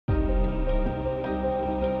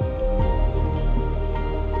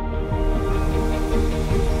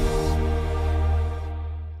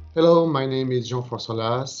Hello, my name is Jean-François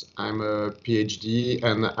Laes. I'm a PhD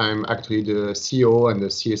and I'm actually the CEO and the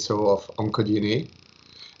CSO of OncoDNA.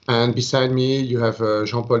 And beside me, you have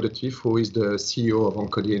Jean-Paul Detif, who is the CEO of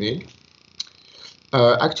OncoDNA.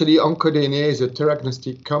 Actually, OncoDNA is a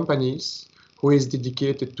therapeutic company who is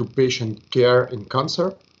dedicated to patient care in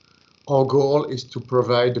cancer. Our goal is to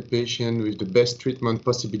provide the patient with the best treatment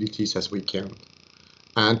possibilities as we can.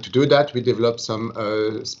 And to do that, we develop some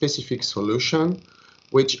specific solutions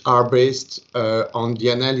which are based on the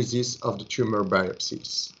analysis of the tumor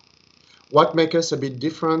biopsies. What makes us a bit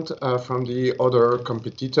different from the other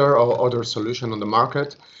competitor or other solution on the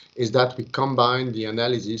market is that we combine the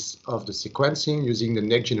analysis of the sequencing using the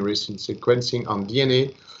next generation sequencing on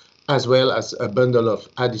DNA, as well as a bundle of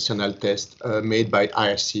additional tests made by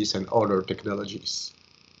IHCs and other technologies.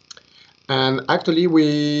 And actually,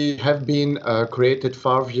 we have been created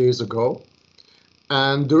 5 years ago.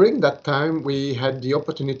 And during that time, we had the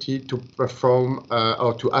opportunity to perform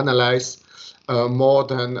or to analyze more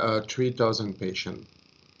than 3,000 patients.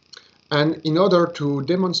 And in order to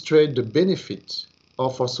demonstrate the benefit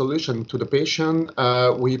of our solution to the patient,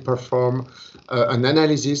 we perform an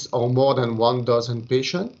analysis of more than 1,000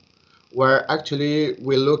 patients, where actually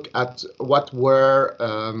we look at what were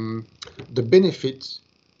the benefits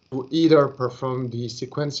to either perform the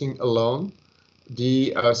sequencing alone,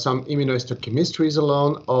 some immunohistochemistries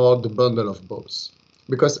alone, or the bundle of both.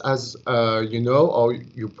 Because as you know, or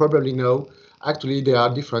you probably know, actually there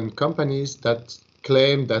are different companies that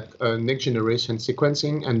claim that next generation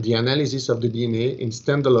sequencing and the analysis of the DNA in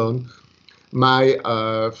standalone might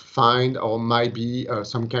find or might be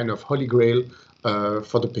some kind of holy grail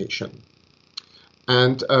for the patient.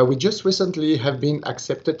 And we just recently have been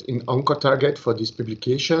accepted in Oncotarget for this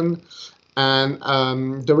publication.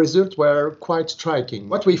 And the results were quite striking.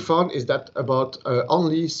 What we found is that about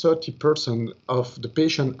only 30% of the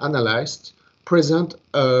patient analyzed present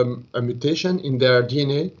a mutation in their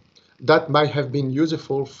DNA that might have been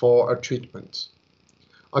useful for a treatment.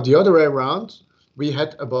 On the other way around, we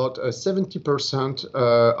had about 70%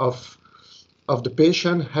 of the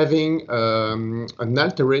patient having an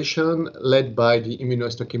alteration led by the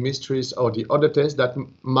immunohistochemistries or the other tests that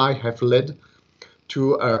might have led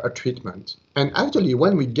to a treatment. And actually,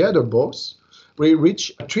 when we gather both, we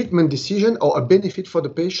reach a treatment decision or a benefit for the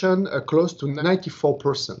patient close to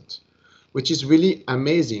 94%, which is really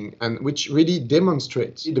amazing and which really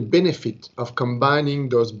demonstrates the benefit of combining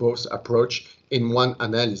those both approaches in one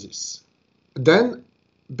analysis. Then,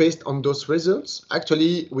 based on those results,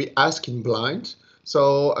 actually, we ask in blind.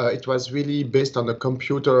 So it was really based on a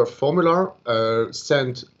computer formula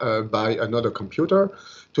sent by another computer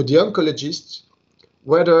to the oncologist,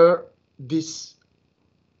 whether this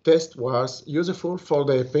test was useful for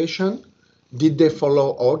the patient, did they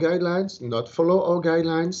follow our guidelines, not follow our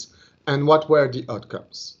guidelines, and what were the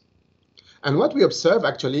outcomes. And what we observe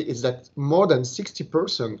actually is that more than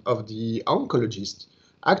 60% of the oncologists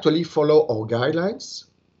actually follow our guidelines.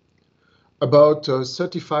 About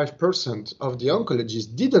 35% of the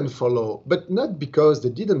oncologists didn't follow, but not because they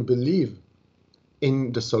didn't believe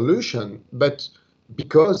in the solution, but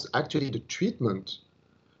because actually the treatment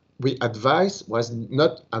we advised was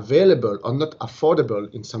not available or not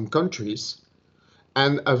affordable in some countries.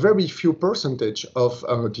 And a very few percentage of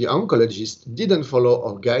the oncologists didn't follow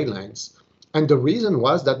our guidelines. And the reason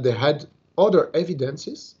was that they had other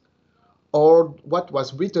evidences, or what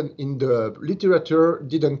was written in the literature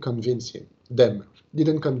didn't convince them.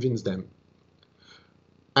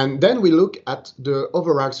 And then we look at the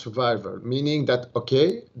overall survival, meaning that,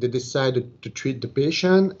 okay, they decided to treat the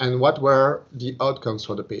patient, and what were the outcomes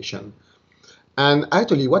for the patient. And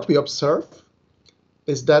actually what we observe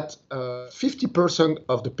is that 50%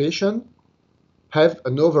 of the patient have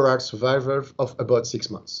an overall survival of about 6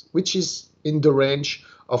 months, which is in the range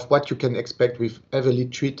of what you can expect with heavily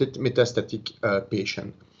treated metastatic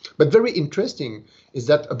patient. But very interesting is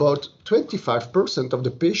that about 25% of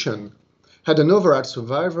the patient had an overall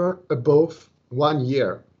survival above 1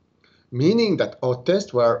 year, meaning that our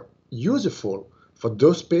tests were useful for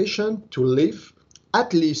those patients to live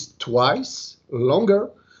at least twice longer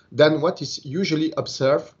than what is usually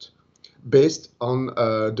observed based on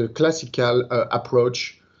the classical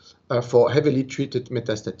approach for heavily treated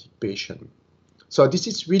metastatic patients. So this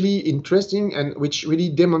is really interesting, and which really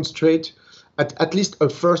demonstrates at least a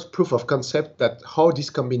first proof of concept that how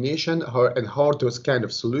this combination and how those kind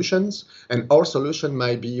of solutions and our solution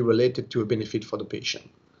might be related to a benefit for the patient.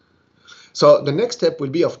 So the next step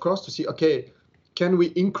will be, of course, to see, okay, can we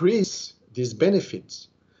increase these benefits?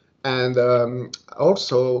 And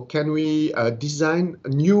also, can we design a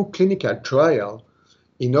new clinical trial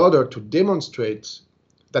in order to demonstrate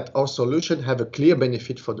that our solution have a clear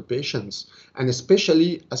benefit for the patients, and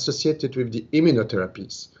especially associated with the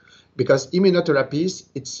immunotherapies. Because immunotherapies,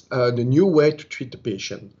 it's the new way to treat the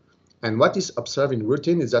patient. And what is observed in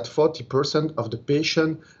routine is that 40% of the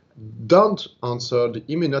patient don't answer the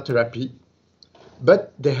immunotherapy,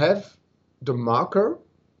 but they have the marker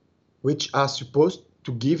which are supposed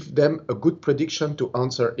to give them a good prediction to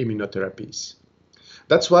answer immunotherapies.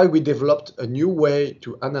 That's why we developed a new way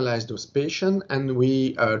to analyze those patients, and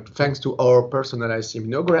we, thanks to our personalized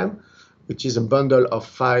immunogram, which is a bundle of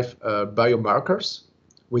 5 biomarkers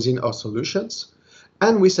within our solutions,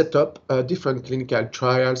 and we set up different clinical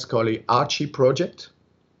trials called the Archie project,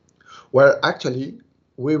 where actually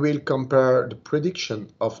we will compare the prediction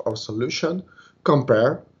of our solution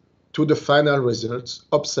compared to the final results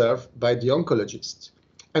observed by the oncologist.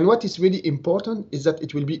 And what is really important is that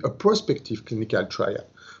it will be a prospective clinical trial.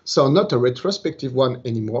 So not a retrospective one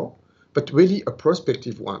anymore, but really a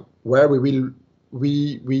prospective one, where we will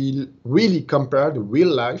really compare the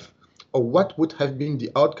real life or what would have been the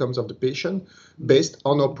outcomes of the patient based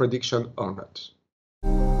on our prediction or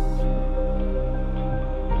not.